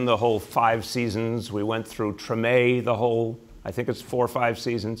again, the whole 5 seasons. We went through Treme, the whole, I think it's 4 or 5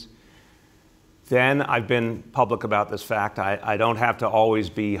 seasons. Then I've been public about this fact. I don't have to always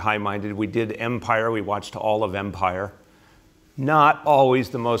be high-minded. We did Empire. We watched all of Empire. Not always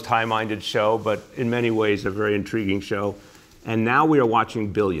the most high-minded show, but in many ways a very intriguing show. And now we are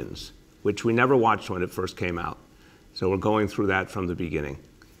watching Billions, which we never watched when it first came out. So we're going through that from the beginning.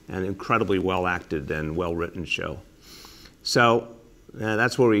 An incredibly well-acted and well-written show. So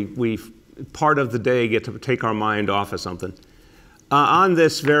that's where we part of the day get to take our mind off of something. On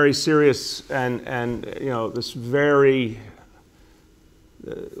this very serious and you know, this very,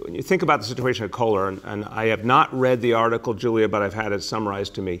 when you think about the situation at Kohler, and I have not read the article, Julia, but I've had it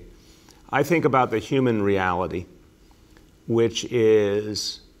summarized to me. I think about the human reality, which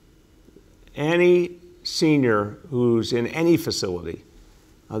is any senior who's in any facility.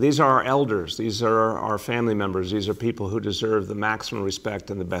 These are our elders, these are our family members, these are people who deserve the maximum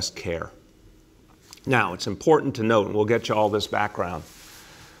respect and the best care. Now, it's important to note, and we'll get you all this background,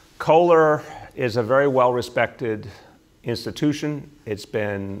 Kohler is a very well-respected institution. It's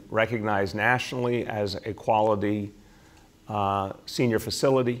been recognized nationally as a quality senior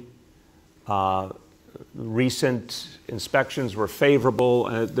facility. Recent inspections were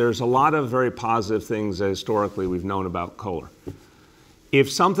favorable. There's a lot of very positive things that historically we've known about Kohler.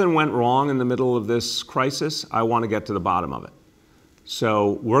 If something went wrong in the middle of this crisis, I want to get to the bottom of it.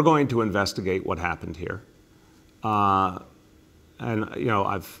 So we're going to investigate what happened here. And you know,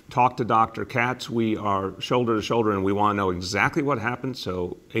 I've talked to Dr. Katz. We are shoulder to shoulder, and we want to know exactly what happened.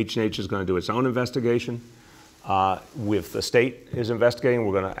 So H&H is going to do its own investigation. If the state is investigating,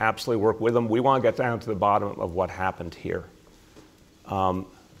 we're going to absolutely work with them. We want to get down to the bottom of what happened here.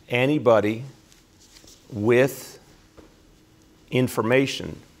 Anybody with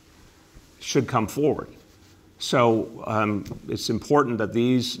information should come forward. So it's important that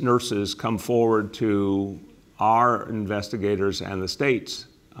these nurses come forward to our investigators and the states.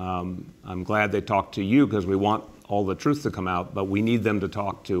 I'm glad they talked to you because we want all the truth to come out, but we need them to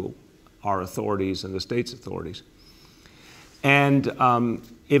talk to our authorities and the state's authorities. And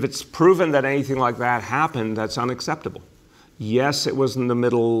if it's proven that anything like that happened, that's unacceptable. Yes, it was in the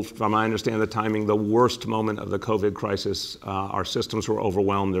middle, from I understand the timing, the worst moment of the COVID crisis. Our systems were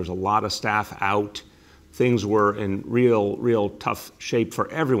overwhelmed. There's a lot of staff out. Things were in real tough shape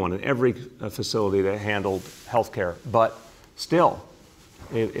for everyone in every facility that handled healthcare. But still,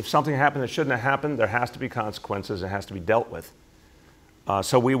 if something happened that shouldn't have happened, there has to be consequences. It has to be dealt with.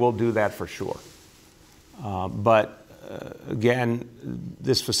 So we will do that for sure. Again,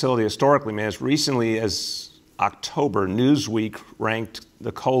 this facility historically, man, as recently as October, Newsweek ranked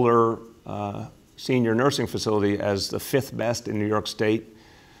the Kohler Senior Nursing Facility as the 5th best in New York State.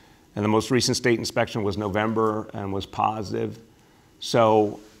 And the most recent state inspection was November and was positive.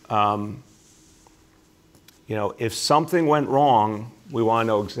 So, you know, if something went wrong, we want to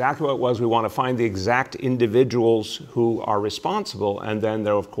know exactly what it was. We want to find the exact individuals who are responsible, and then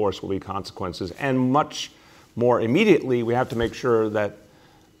there, of course, will be consequences. And much more immediately, we have to make sure that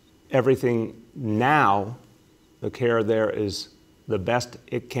everything now, the care there is the best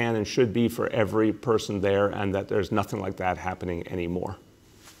it can and should be for every person there, and that there's nothing like that happening anymore.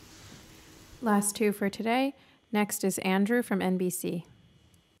 Last two for today. Next is Andrew from NBC.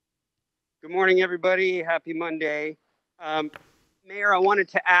 Good morning, everybody. Happy Monday. Mayor, I wanted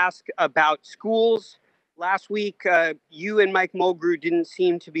to ask about schools. Last week, you and Mike Mulgrew didn't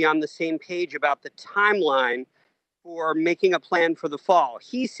seem to be on the same page about the timeline for making a plan for the fall.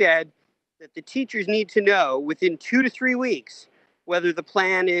 He said that the teachers need to know within 2 to 3 weeks whether the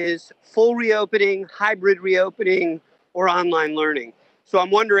plan is full reopening, hybrid reopening, or online learning. So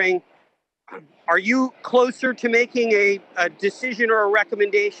I'm wondering, are you closer to making a decision or a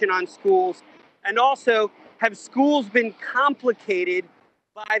recommendation on schools? And also, have schools been complicated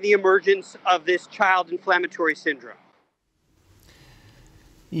by the emergence of this child inflammatory syndrome?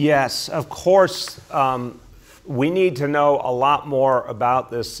 Yes, of course. We need to know a lot more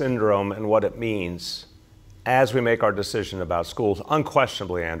about this syndrome and what it means as we make our decision about schools,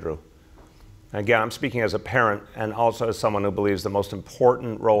 unquestionably, Andrew. Again, I'm speaking as a parent and also as someone who believes the most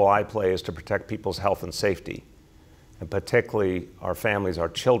important role I play is to protect people's health and safety, and particularly our families, our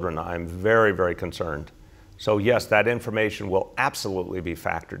children. I'm very, very concerned. So yes, that information will absolutely be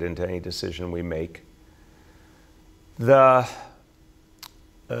factored into any decision we make. The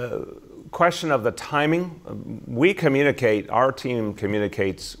question of the timing, we communicate, our team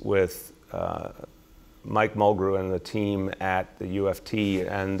communicates with Mike Mulgrew and the team at the UFT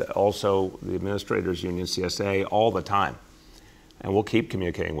and also the Administrators Union, CSA, all the time. And we'll keep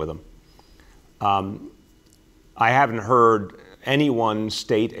communicating with them. I haven't heard anyone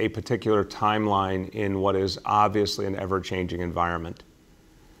state a particular timeline in what is obviously an ever-changing environment.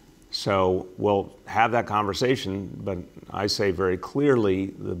 So we'll have that conversation, but I say very clearly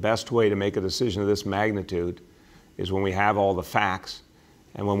the best way to make a decision of this magnitude is when we have all the facts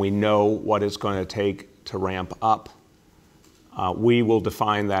and when we know what it's going to take to ramp up. We will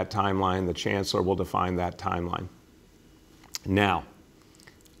define that timeline. The Chancellor will define that timeline. Now,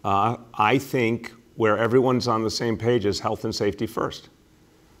 I think where everyone's on the same page is health and safety first.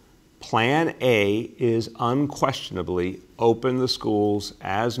 Plan A is unquestionably open the schools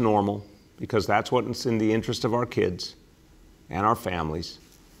as normal because that's what's in the interest of our kids and our families.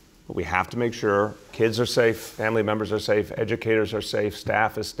 But we have to make sure kids are safe, family members are safe, educators are safe,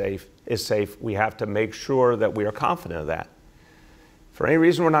 staff is safe. We have to make sure that we are confident of that. For any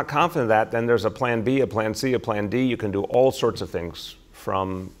reason we're not confident of that, then there's a plan B, a plan C, a plan D. You can do all sorts of things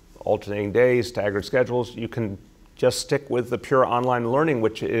from alternating days, staggered schedules. You can just stick with the pure online learning,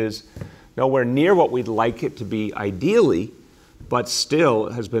 which is nowhere near what we'd like it to be ideally, but still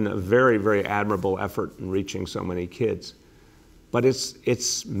has been a very, very admirable effort in reaching so many kids. But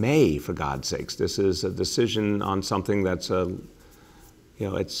it's May, for God's sakes. This is a decision on something that's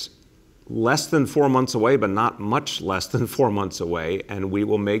it's less than 4 months away, but not much less than 4 months away, and we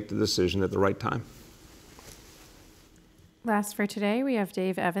will make the decision at the right time. Last for today, we have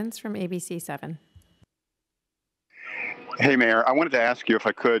Dave Evans from ABC 7. Hey, Mayor, I wanted to ask you if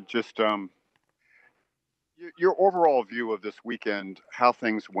I could just your overall view of this weekend, how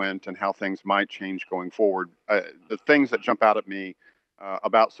things went and how things might change going forward. The things that jump out at me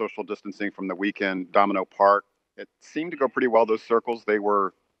about social distancing from the weekend, Domino Park, it seemed to go pretty well. Those circles, they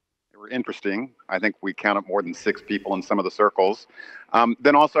were interesting. I think we counted more than 6 people in some of the circles.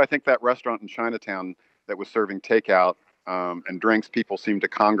 Then also, I think that restaurant in Chinatown that was serving takeout and drinks, people seemed to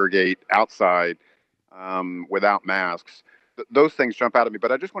congregate outside without masks. Those things jump out at me,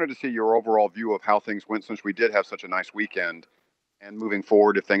 but I just wanted to see your overall view of how things went since we did have such a nice weekend, and moving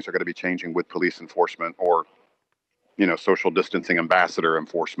forward, if things are going to be changing with police enforcement or, social distancing ambassador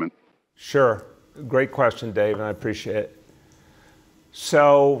enforcement. Sure. Great question, Dave, and I appreciate it.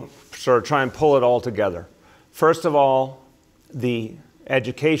 So, sort of try and pull it all together. First of all, the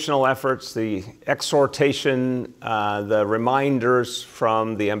educational efforts, the exhortation, the reminders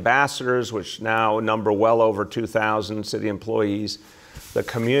from the ambassadors, which now number well over 2,000 city employees, the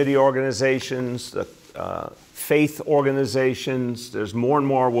community organizations, the faith organizations. There's more and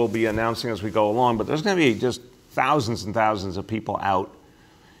more we'll be announcing as we go along, but there's going to be just thousands and thousands of people out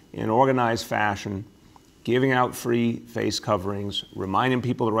in organized fashion, giving out free face coverings, reminding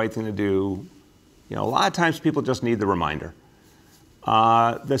people the right thing to do. A lot of times people just need the reminder.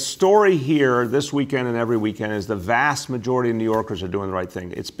 The story here this weekend and every weekend is the vast majority of New Yorkers are doing the right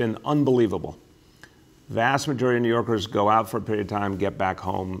thing. It's been unbelievable. Vast majority of New Yorkers go out for a period of time, get back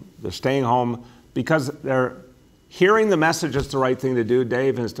home. They're staying home because they're hearing the message it's the right thing to do,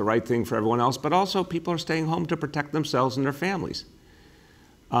 Dave, and it's the right thing for everyone else, but also people are staying home to protect themselves and their families.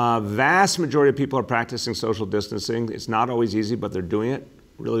 Vast majority of people are practicing social distancing. It's not always easy, but they're doing it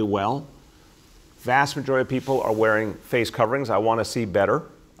really well. Vast majority of people are wearing face coverings. I want to see better.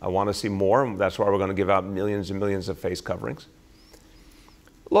 I want to see more. That's why we're going to give out millions and millions of face coverings.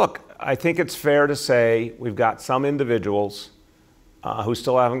 Look, I think it's fair to say we've got some individuals who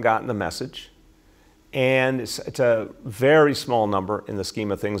still haven't gotten the message. And it's a very small number in the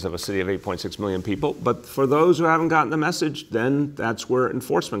scheme of things of a city of 8.6 million people. But for those who haven't gotten the message, then that's where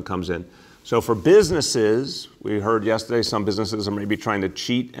enforcement comes in. So for businesses, we heard yesterday some businesses are maybe trying to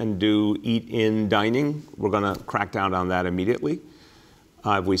cheat and do eat-in dining. We're going to crack down on that immediately.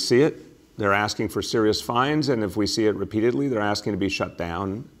 If we see it, they're asking for serious fines, and if we see it repeatedly, they're asking to be shut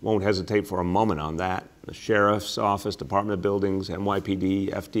down. Won't hesitate for a moment on that. The Sheriff's Office, Department of Buildings,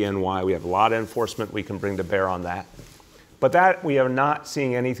 NYPD, FDNY, we have a lot of enforcement we can bring to bear on that. But that, we are not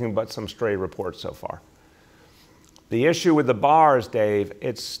seeing anything but some stray reports so far. The issue with the bars, Dave,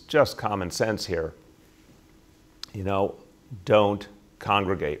 it's just common sense here. Don't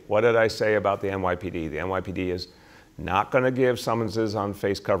congregate. What did I say about the NYPD? The NYPD is not going to give summonses on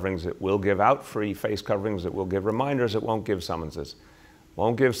face coverings. It will give out free face coverings. It will give reminders. It won't give summonses.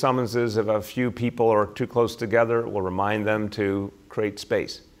 Won't give summonses if a few people are too close together. It will remind them to create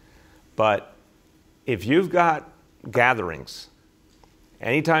space. But if you've got gatherings,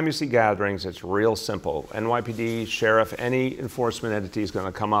 anytime you see gatherings, it's real simple. NYPD, sheriff, any enforcement entity is going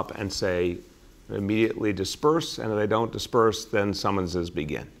to come up and say, immediately disperse, and if they don't disperse, then summonses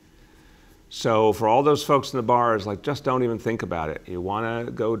begin. So for all those folks in the bars, like, just don't even think about it. You want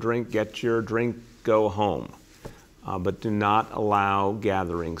to go drink, get your drink, go home. But do not allow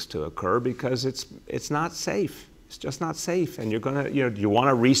gatherings to occur because it's not safe. It's just not safe. And you're going to, do you want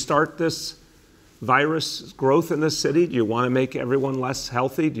to restart this virus growth in this city? Do you want to make everyone less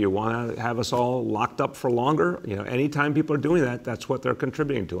healthy? Do you want to have us all locked up for longer? Anytime people are doing that, that's what they're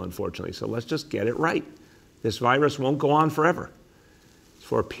contributing to, unfortunately. So let's just get it right. This virus won't go on forever. It's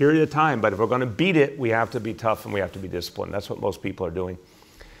for a period of time, but if we're going to beat it, we have to be tough and we have to be disciplined. That's what most people are doing.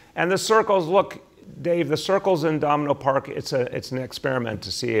 And the circles, look, Dave, the circles in Domino Park, it's an experiment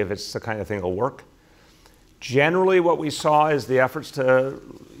to see if it's the kind of thing that'll work. Generally, what we saw is the efforts to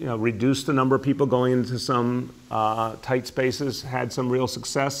reduce the number of people going into some tight spaces had some real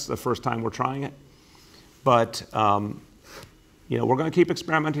success the first time we're trying it. But we're going to keep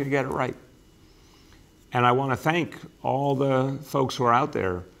experimenting to get it right. And I want to thank all the folks who are out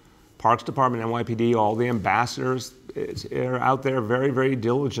there, Parks Department, NYPD, all the ambassadors are out there very, very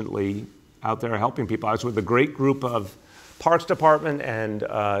diligently out there helping people. I was with a great group of Parks Department and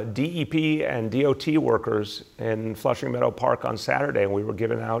DEP and DOT workers in Flushing Meadow Park on Saturday, and we were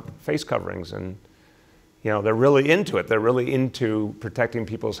giving out face coverings. And they're really into it. They're really into protecting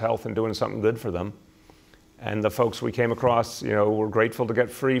people's health and doing something good for them. And the folks we came across, were grateful to get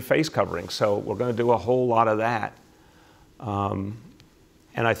free face coverings. So we're going to do a whole lot of that. And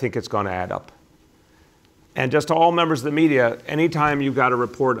I think it's going to add up. And just to all members of the media, anytime you've got a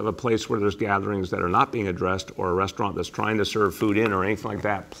report of a place where there's gatherings that are not being addressed or a restaurant that's trying to serve food in or anything like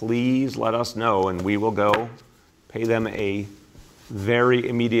that, please let us know and we will go pay them a very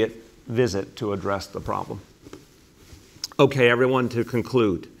immediate visit to address the problem. Okay, everyone, to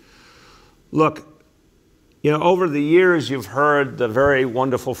conclude. Look, over the years you've heard the very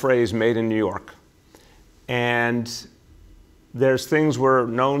wonderful phrase, made in New York. And there's things we're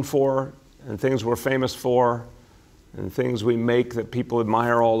known for, and things we're famous for, and things we make that people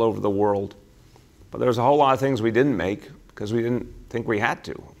admire all over the world. But there's a whole lot of things we didn't make because we didn't think we had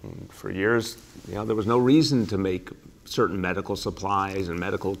to. And for years, there was no reason to make certain medical supplies and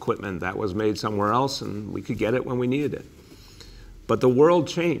medical equipment that was made somewhere else, and we could get it when we needed it. But the world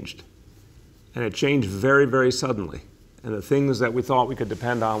changed, and it changed very, very suddenly. And the things that we thought we could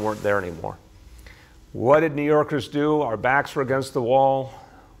depend on weren't there anymore. What did New Yorkers do? Our backs were against the wall.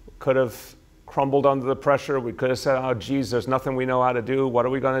 Could have crumbled under the pressure. We could have said, oh, geez, there's nothing we know how to do. What are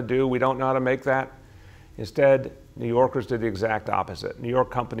we going to do? We don't know how to make that. Instead, New Yorkers did the exact opposite. New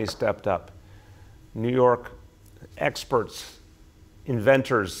York companies stepped up. New York experts,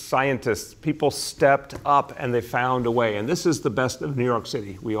 inventors, scientists, people stepped up and they found a way. And this is the best of New York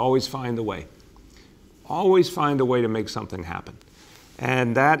City. We always find a way. Always find a way to make something happen.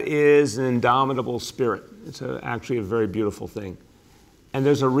 And that is an indomitable spirit. It's actually a very beautiful thing. And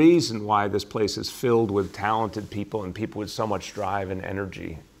there's a reason why this place is filled with talented people and people with so much drive and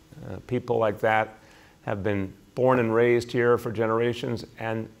energy. People like that have been born and raised here for generations,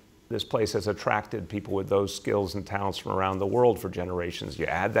 and this place has attracted people with those skills and talents from around the world for generations. You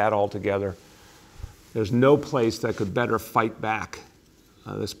add that all together, there's no place that could better fight back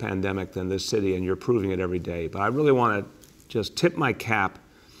this pandemic than this city, and you're proving it every day. But I really want to just tip my cap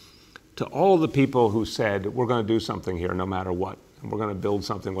to all the people who said, we're going to do something here no matter what. And we're going to build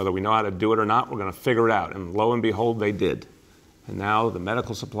something, whether we know how to do it or not, we're going to figure it out. And lo and behold, they did. And now the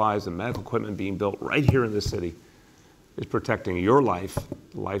medical supplies and medical equipment being built right here in this city is protecting your life,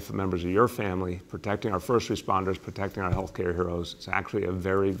 the life of members of your family, protecting our first responders, protecting our healthcare heroes. It's actually a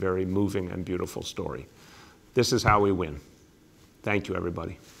very, very moving and beautiful story. This is how we win. Thank you,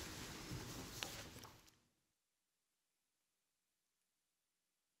 everybody.